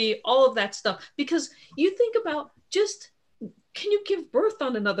 technology, all of that stuff. Because you think about, just, can you give birth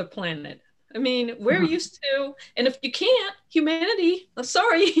on another planet? I mean, we're used to, and if you can't, humanity, I'm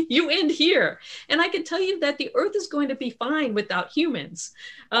sorry, you end here. And I can tell you that the Earth is going to be fine without humans.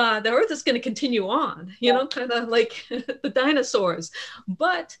 The Earth is going to continue on, you know, kind of like the dinosaurs.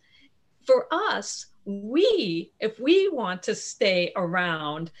 But for us, if we want to stay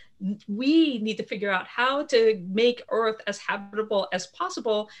around, we need to figure out how to make Earth as habitable as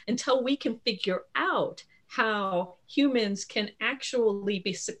possible until we can figure out how humans can actually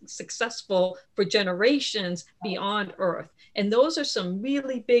be successful for generations beyond Earth. And those are some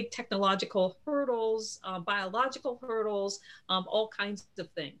really big technological hurdles, biological hurdles, all kinds of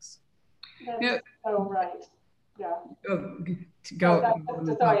things. That's so right. Yeah. Go.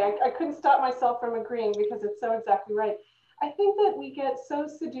 Sorry, I couldn't stop myself from agreeing, because it's so exactly right. I think that we get so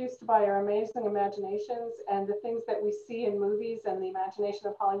seduced by our amazing imaginations and the things that we see in movies and the imagination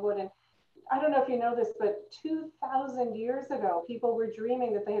of Hollywood. And I don't know if you know this, but 2,000 years ago, people were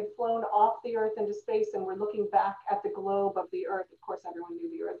dreaming that they had flown off the Earth into space and were looking back at the globe of the Earth. Of course, everyone knew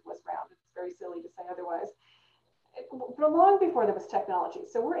the Earth was round. It's very silly to say otherwise. Long before there was technology.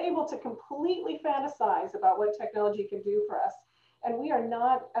 So we're able to completely fantasize about what technology can do for us. And we are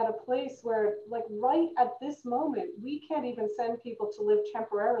not at a place where, like right at this moment, we can't even send people to live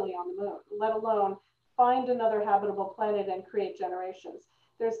temporarily on the moon, let alone find another habitable planet and create generations.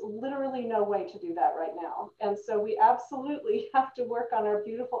 There's literally no way to do that right now. And so we absolutely have to work on our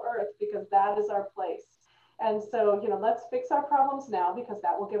beautiful Earth because that is our place. And so, let's fix our problems now because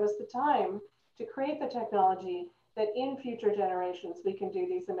that will give us the time to create the technology that in future generations we can do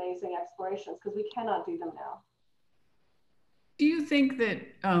these amazing explorations because we cannot do them now. Do you think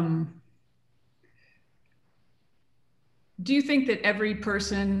that every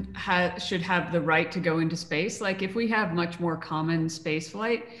person should have the right to go into space? Like if we have much more common space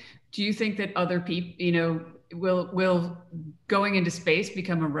flight, do you think that other people, will going into space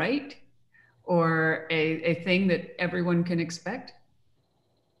become a right or a thing that everyone can expect?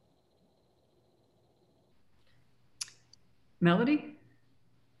 Melody?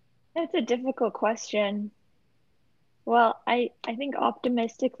 That's a difficult question. Well, I think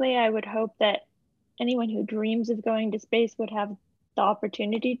optimistically, I would hope that anyone who dreams of going to space would have the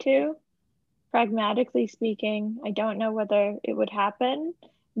opportunity to. Pragmatically speaking, I don't know whether it would happen,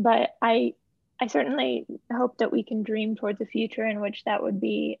 but I certainly hope that we can dream towards a future in which that would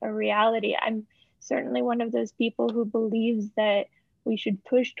be a reality. I'm certainly one of those people who believes that we should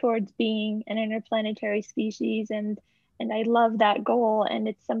push towards being an interplanetary species, and I love that goal, and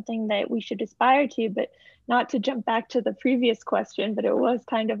it's something that we should aspire to. But not to jump back to the previous question, but it was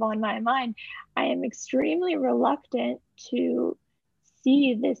kind of on my mind. I am extremely reluctant to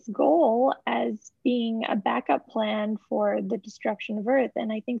see this goal as being a backup plan for the destruction of Earth.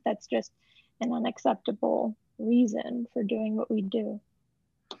 And I think that's just an unacceptable reason for doing what we do.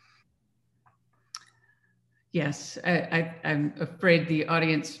 Yes, I'm afraid the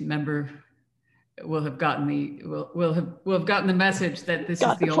audience member will have gotten the message that this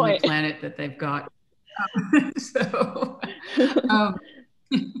is the only planet that they've got. So,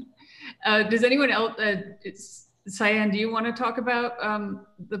 does anyone else? Cyan, do you want to talk about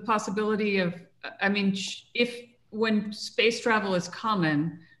the possibility of? I mean, when space travel is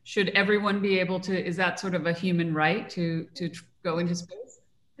common, should everyone be able to? Is that sort of a human right to go into space?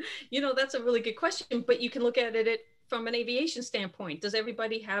 That's a really good question, but you can look at it from an aviation standpoint. Does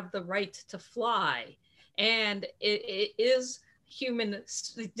everybody have the right to fly? And it is human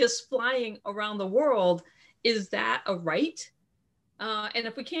just flying around the world. Is that a right? And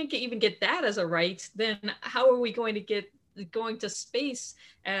if we can't even get that as a right, then how are we going to space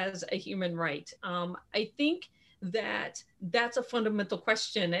as a human right? I think that's a fundamental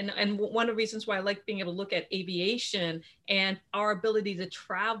question. And one of the reasons why I like being able to look at aviation and our ability to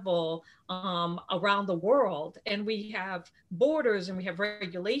travel around the world. And we have borders and we have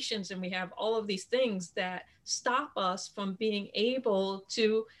regulations and we have all of these things that stop us from being able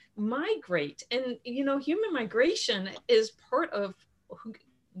to migrate. And, human migration is part of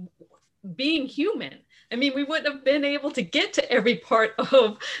being human. I mean, we wouldn't have been able to get to every part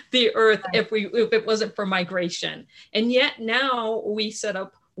of the Earth if it wasn't for migration. And yet now we set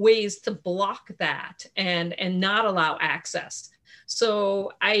up ways to block that and not allow access.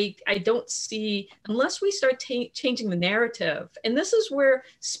 So I don't see, unless we start changing the narrative, and this is where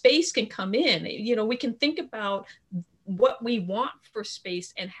space can come in. We can think about what we want for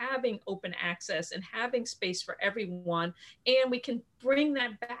space and having open access and having space for everyone. And we can bring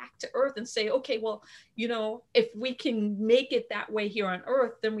that back to Earth and say, okay, well, if we can make it that way here on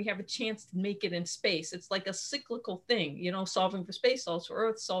Earth, then we have a chance to make it in space. It's like a cyclical thing, solving for space solves for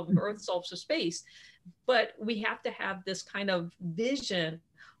Earth, solving for Earth solves for space. But we have to have this kind of vision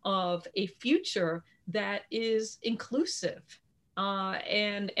of a future that is inclusive.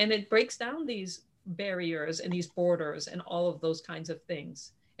 And it breaks down these barriers and these borders and all of those kinds of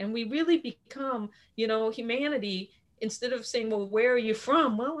things. And we really become, humanity, instead of saying, well, where are you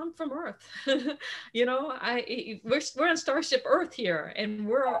from? Well, I'm from Earth. We're on Starship Earth here, and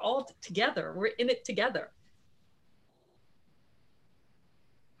we're all together. We're in it together.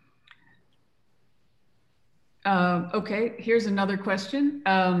 Okay, here's another question.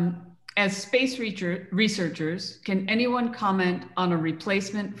 As space researchers, can anyone comment on a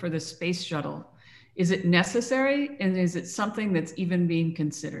replacement for the space shuttle? Is it necessary, and is it something that's even being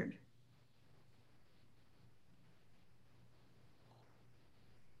considered?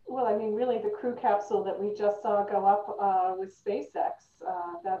 Well, I mean, really, the crew capsule that we just saw go up with SpaceX,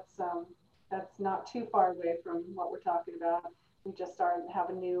 that's not too far away from what we're talking about. we just have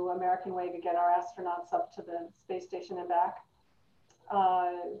a new American way to get our astronauts up to the space station and back.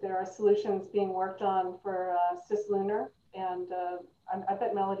 There are solutions being worked on for cislunar, and I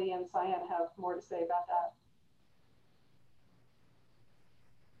bet Melody and Cyan have more to say about that.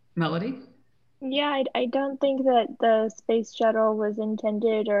 Melody? Yeah, I don't think that the space shuttle was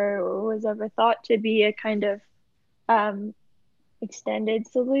intended or was ever thought to be a kind of extended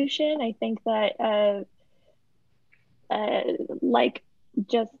solution. I think that like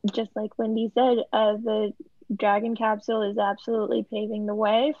just like Lindy said, the Dragon capsule is absolutely paving the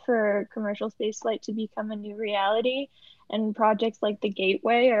way for commercial spaceflight to become a new reality. And projects like the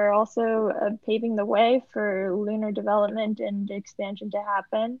Gateway are also paving the way for lunar development and expansion to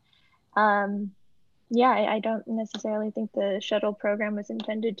happen. Yeah, I don't necessarily think the shuttle program was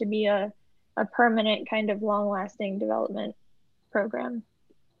intended to be a permanent kind of long-lasting development program.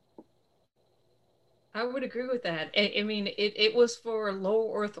 I would agree with that. I mean, it was for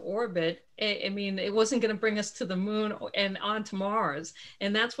low Earth orbit. I mean, it wasn't going to bring us to the moon and onto Mars.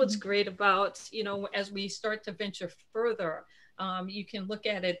 And that's what's great about, you know, as we start to venture further, you can look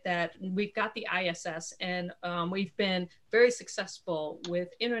at it that we've got the ISS, and we've been very successful with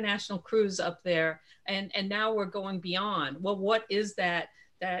international crews up there. And now we're going beyond. Well, what is that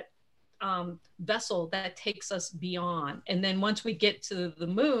vessel that takes us beyond? And then once we get to the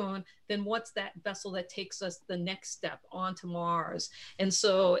moon, then what's that vessel that takes us the next step onto Mars? And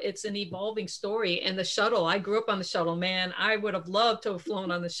so it's an evolving story. And the shuttle, I grew up on the shuttle, man. I would have loved to have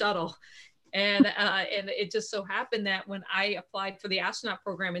flown on the shuttle. And it just so happened that when I applied for the astronaut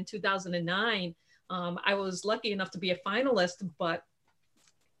program in 2009, I was lucky enough to be a finalist, but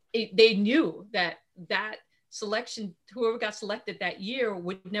they knew that selection, whoever got selected that year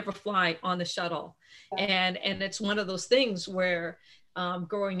would never fly on the shuttle. And it's one of those things where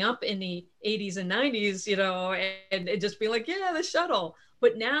growing up in the 80s and 90s, you know, and just being like, yeah, the shuttle.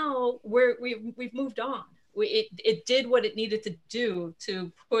 But now we've moved on. It did what it needed to do to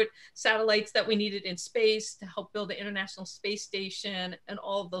put satellites that we needed in space, to help build the International Space Station and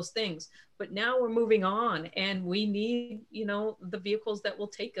all of those things. But now we're moving on, and we need, you know, the vehicles that will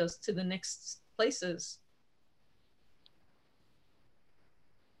take us to the next places.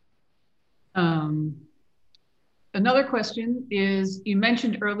 Another question is, you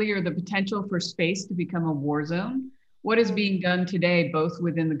mentioned earlier the potential for space to become a war zone. What is being done today, both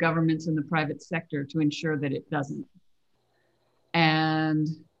within the governments and the private sector, to ensure that it doesn't? And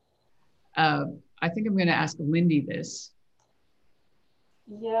I think I'm going to ask Lindy this.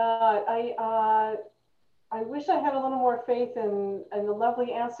 Yeah, I wish I had a little more faith in the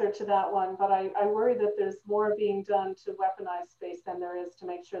lovely answer to that one, but I worry that there's more being done to weaponize space than there is to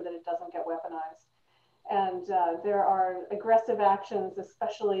make sure that it doesn't get weaponized. And there are aggressive actions,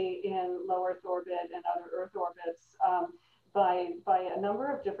 especially in low Earth orbit and other Earth orbits, by a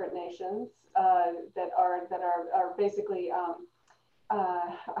number of different nations that are basically,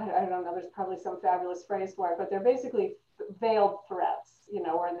 I don't know, there's probably some fabulous phrase for it, but they're basically veiled threats, you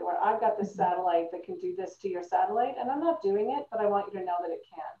know, where I've got this satellite that can do this to your satellite, and I'm not doing it, but I want you to know that it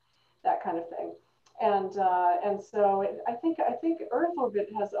can, that kind of thing. And so I think Earth orbit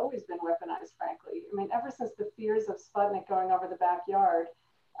has always been weaponized, frankly. I mean, ever since the fears of Sputnik going over the backyard,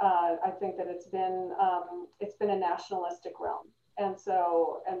 I think that it's been a nationalistic realm. And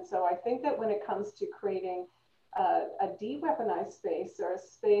so I think that when it comes to creating a de-weaponized space, or a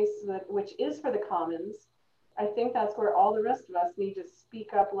space which is for the commons, I think that's where all the rest of us need to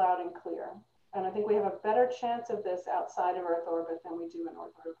speak up loud and clear. And I think we have a better chance of this outside of Earth orbit than we do in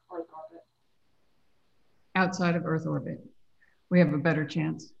Earth orbit. Outside of Earth orbit, we have a better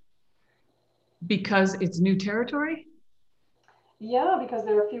chance because it's new territory? Yeah, because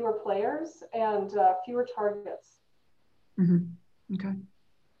there are fewer players and fewer targets. Mm-hmm. Okay.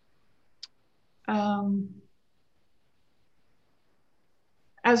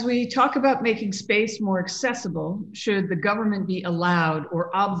 As we talk about making space more accessible, should the government be allowed or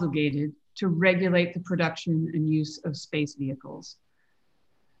obligated to regulate the production and use of space vehicles?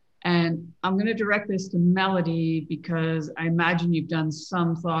 And I'm going to direct this to Melody, because I imagine you've done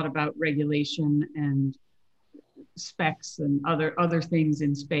some thought about regulation and specs and other things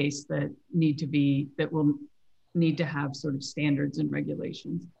in space that will need to have sort of standards and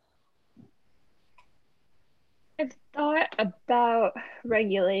regulations. I've thought about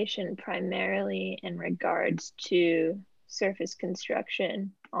regulation primarily in regards to surface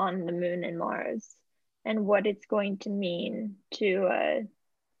construction on the moon and Mars, and what it's going to mean to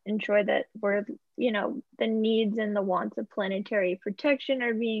ensure that the needs and the wants of planetary protection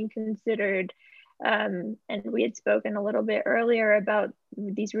are being considered. And we had spoken a little bit earlier about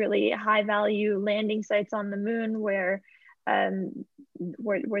these really high value landing sites on the moon, where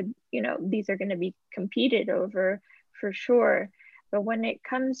where you know, these are going to be competed over for sure. But when it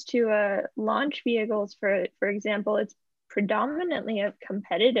comes to launch vehicles, for example, it's predominantly a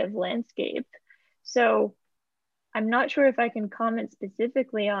competitive landscape. So I'm not sure if I can comment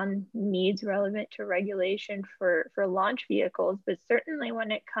specifically on needs relevant to regulation for launch vehicles, but certainly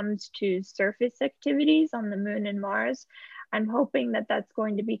when it comes to surface activities on the moon and Mars, I'm hoping that that's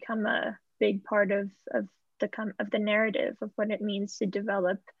going to become a big part of the narrative of what it means to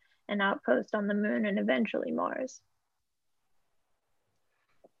develop an outpost on the moon and eventually Mars.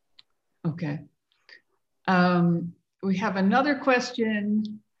 Okay. We have another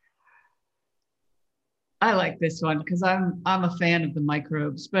question. I like this one because I'm a fan of the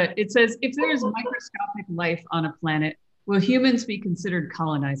microbes, but it says, if there is microscopic life on a planet, will humans be considered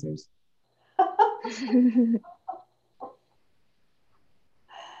colonizers?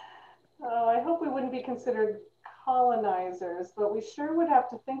 Oh, I hope we wouldn't be considered colonizers, but we sure would have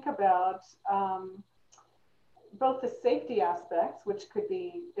to think about both the safety aspects, which could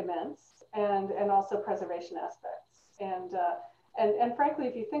be immense, and also preservation aspects. And frankly,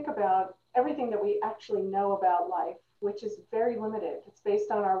 if you think about everything that we actually know about life, which is very limited, it's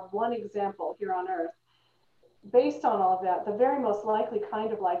based on our one example here on Earth. Based on all of that, the very most likely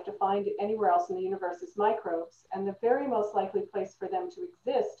kind of life to find anywhere else in the universe is microbes, and the very most likely place for them to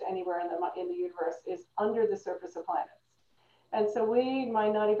exist anywhere in the universe is under the surface of planets. And so we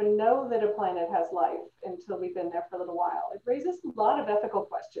might not even know that a planet has life until we've been there for a little while. It raises a lot of ethical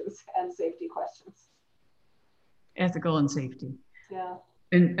questions and safety questions. Ethical and safety. Yeah.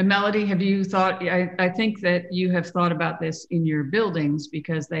 And Melody, have you thought, I think that you have thought about this in your buildings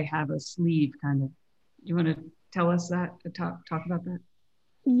because they have a sleeve kind of. You want to tell us that, talk about that?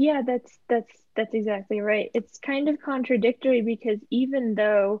 Yeah, that's exactly right. It's kind of contradictory because even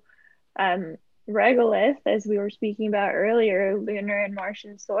though regolith, as we were speaking about earlier, lunar and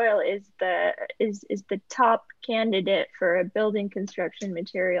Martian soil is the top candidate for a building construction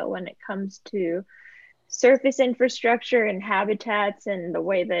material when it comes to surface infrastructure and habitats and the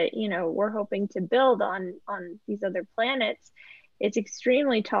way that, you know, we're hoping to build on these other planets. It's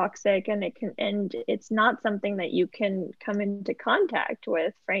extremely toxic, and it's not something that you can come into contact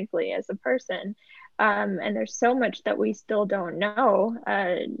with, frankly, as a person. And there's so much that we still don't know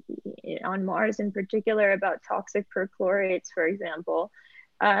on Mars in particular about toxic perchlorates, for example,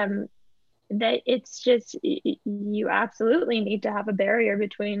 that it's just, you absolutely need to have a barrier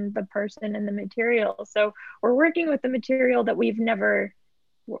between the person and the material. So we're working with the material that we've never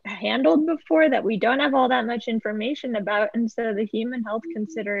handled before, that we don't have all that much information about, and so the human health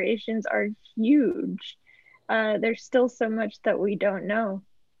considerations are huge. There's still so much that we don't know.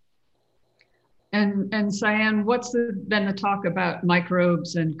 And Cyan, what's been the talk about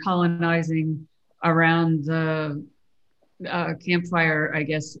microbes and colonizing around the campfire, I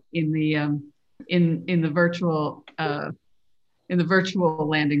guess, in the virtual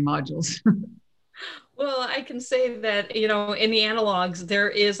landing modules? Well, I can say that, you know, in the analogs, there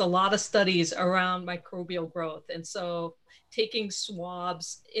is a lot of studies around microbial growth. And so taking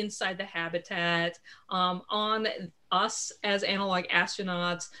swabs inside the habitat on us as analog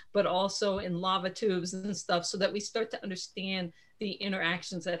astronauts, but also in lava tubes and stuff, so that we start to understand the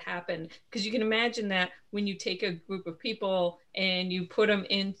interactions that happen. Because you can imagine that when you take a group of people and you put them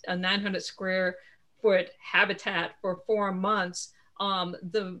in a 900 square foot habitat for 4 months,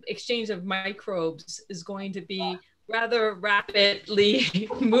 the exchange of microbes is going to be rather rapidly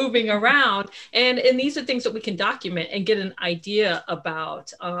moving around. And these are things that we can document and get an idea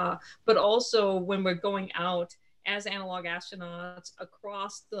about. But also when we're going out as analog astronauts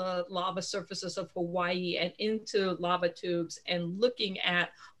across the lava surfaces of Hawaii and into lava tubes and looking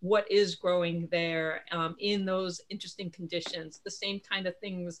at what is growing there in those interesting conditions. The same kind of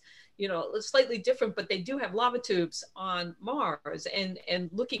things, you know, slightly different, but they do have lava tubes on Mars, and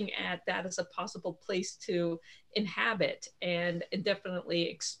looking at that as a possible place to inhabit and definitely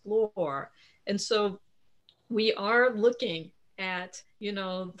explore. And so we are looking at, you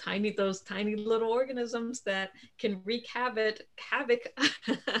know, those tiny little organisms that can wreak havoc,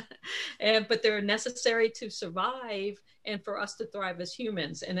 but they're necessary to survive and for us to thrive as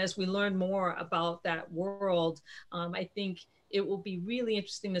humans. And as we learn more about that world, I think it will be really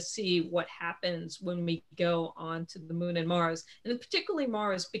interesting to see what happens when we go on to the moon and Mars, and particularly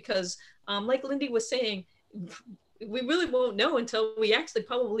Mars, because like Lindy was saying, we really won't know until we actually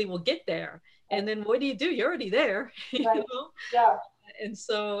probably will get there. And then what do? You're already there. You right. know? Yeah. And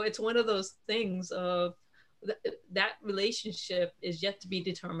so it's one of those things of that relationship is yet to be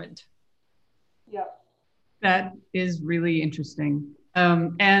determined. Yep. That is really interesting.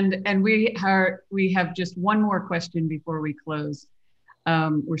 And we have just one more question before we close.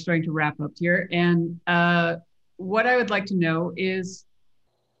 We're starting to wrap up here. And what I would like to know is,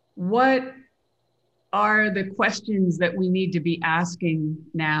 what are the questions that we need to be asking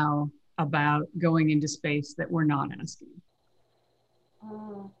now about going into space that we're not asking?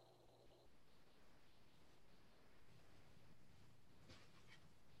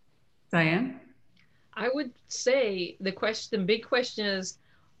 Diane? I would say the big question is,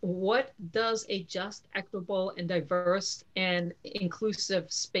 what does a just, equitable, and diverse and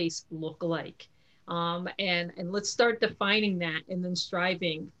inclusive space look like? And let's start defining that and then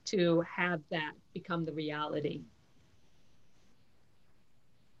striving to have that become the reality.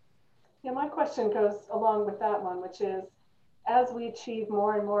 Yeah, my question goes along with that one, which is, as we achieve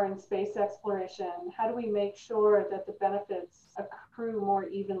more and more in space exploration, how do we make sure that the benefits accrue more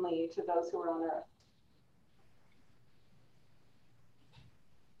evenly to those who are on Earth?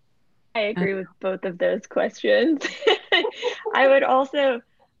 I agree with both of those questions. I would also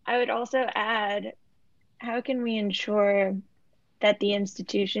add, how can we ensure that the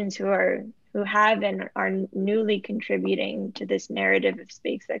institutions who have and are newly contributing to this narrative of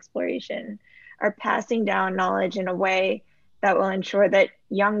space exploration are passing down knowledge in a way that will ensure that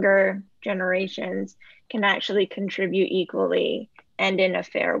younger generations can actually contribute equally and in a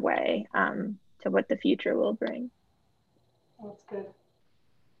fair way to what the future will bring. That's good.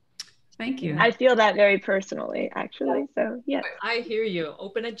 Thank you. I feel that very personally, actually. So, yeah. I hear you.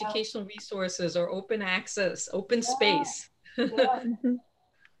 Open educational resources or open access, open space.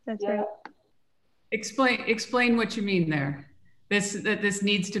 That's right. Explain what you mean there. That this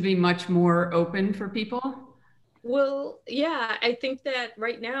needs to be much more open for people? Well, yeah, I think that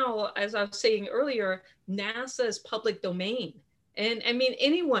right now, as I was saying earlier, NASA is public domain. And I mean,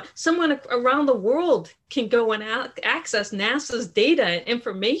 someone around the world can go and access NASA's data and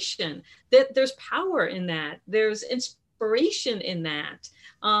information. That there's power in that. There's inspiration in that.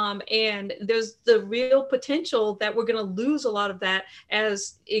 And there's the real potential that we're going to lose a lot of that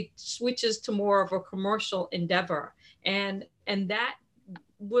as it switches to more of a commercial endeavor. And that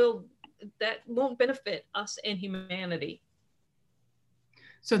won't benefit us and humanity.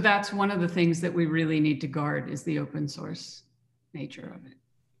 So that's one of the things that we really need to guard, is the open source nature of it.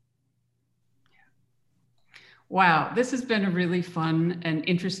 Yeah. Wow, this has been a really fun and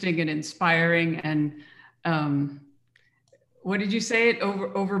interesting and inspiring and what did you say? It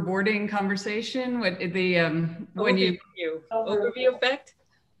overboarding conversation? What the overview effect?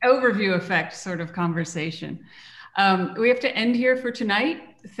 Overview effect sort of conversation. We have to end here for tonight.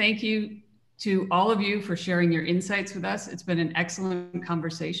 Thank you to all of you for sharing your insights with us. It's been an excellent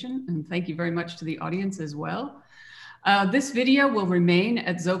conversation, and thank you very much to the audience as well. This video will remain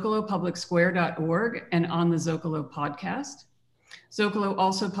at zocalopublicsquare.org and on the Zocalo podcast. Zocalo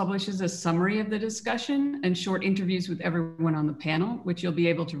also publishes a summary of the discussion and short interviews with everyone on the panel, which you'll be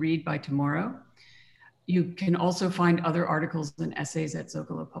able to read by tomorrow. You can also find other articles and essays at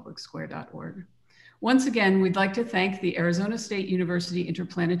zocalopublicsquare.org. Once again, we'd like to thank the Arizona State University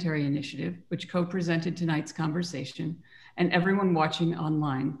Interplanetary Initiative, which co-presented tonight's conversation, and everyone watching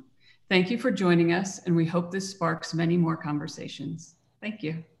online. Thank you for joining us, and we hope this sparks many more conversations. Thank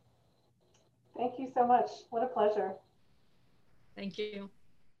you. Thank you so much. What a pleasure. Thank you.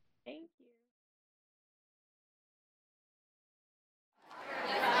 Thank you.